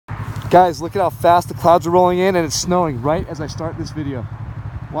Guys, look at how fast the clouds are rolling in, and it's snowing right as I start this video.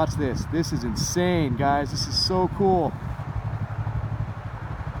 Watch this. This is insane, guys. This is so cool.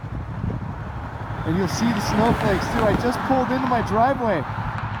 And you'll see the snowflakes too. I just pulled into my driveway.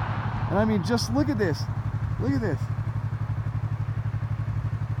 And I mean, just look at this. Look at this.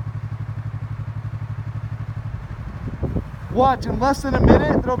 Watch, in less than a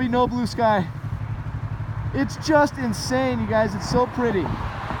minute, there'll be no blue sky. It's just insane, you guys. It's so pretty.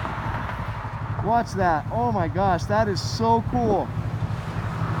 Watch that. Oh my gosh, that is so cool.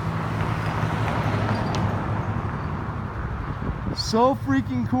 So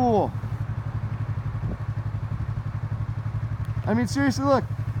freaking cool. I mean, seriously, look.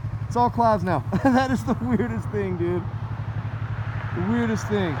 It's all clouds now. That is the weirdest thing, dude. The weirdest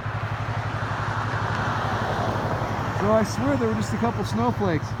thing. So I swear there were just a couple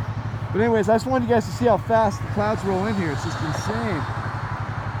snowflakes. But anyways, I just wanted you guys to see how fast the clouds roll in here. It's just insane.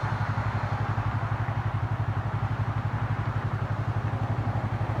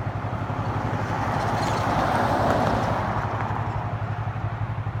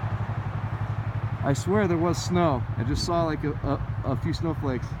 I swear there was snow. I just saw like a few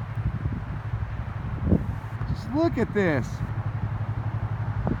snowflakes. Just look at this.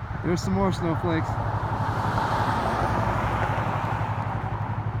 There's some more snowflakes.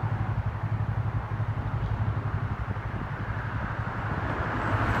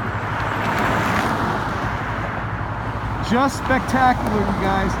 Just spectacular, you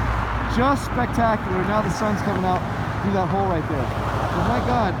guys. Just spectacular. Now the sun's coming out through that hole right there. Oh my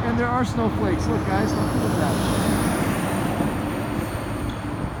God, and there are snowflakes. Look guys, how cool is that?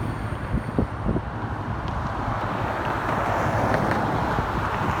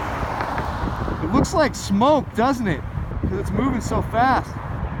 It looks like smoke, doesn't it? Because it's moving so fast.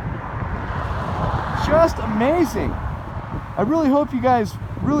 Just amazing. I really hope you guys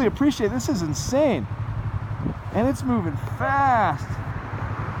really appreciate it. This is insane. And it's moving fast.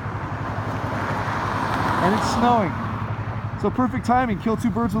 And it's snowing. So perfect timing, kill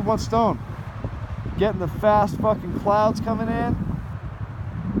two birds with one stone. Getting the fast fucking clouds coming in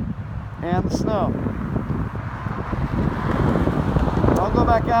and the snow. I'll go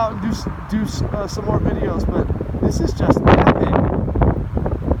back out and do some more videos, but this is just epic.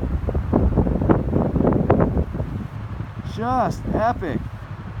 Just epic.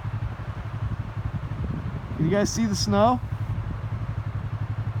 Can you guys see the snow?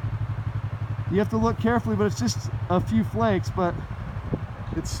 You have to look carefully, but it's just a few flakes, but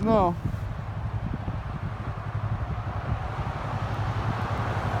it's snow.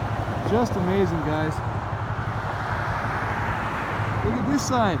 Just amazing, guys. Look at this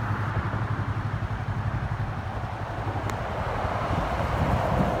side.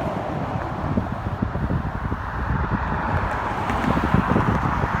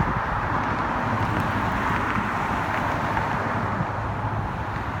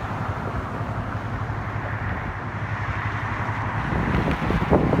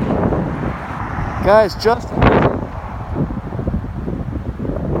 Guys, just amazing.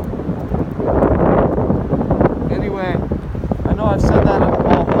 Anyway, I know I've said that a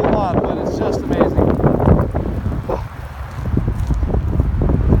whole lot, but it's just amazing.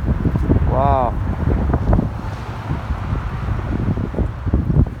 Wow.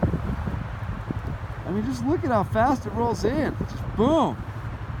 I mean, just look at how fast it rolls in. Just boom.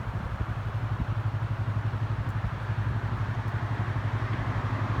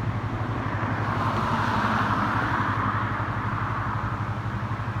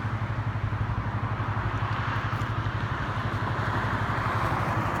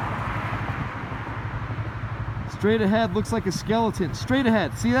 Straight ahead looks like a skeleton. Straight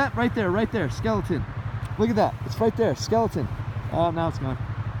ahead. See that? Right there, skeleton. Look at that. It's right there, skeleton. Oh, now it's gone.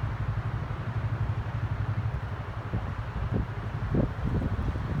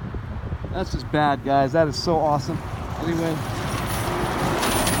 That's just bad, guys. That is so awesome. Anyway,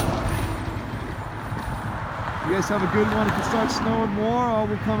 you guys have a good one. If it starts snowing more, I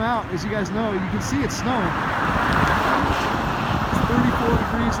will come out. As you guys know, you can see it's snowing. It's 34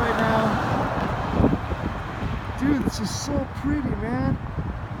 degrees right now. Dude, this is so pretty, man.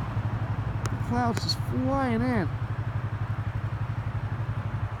 The clouds just flying in.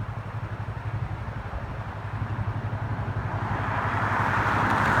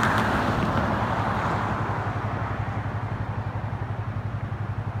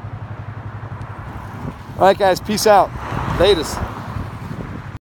 All right, guys, peace out. Latest.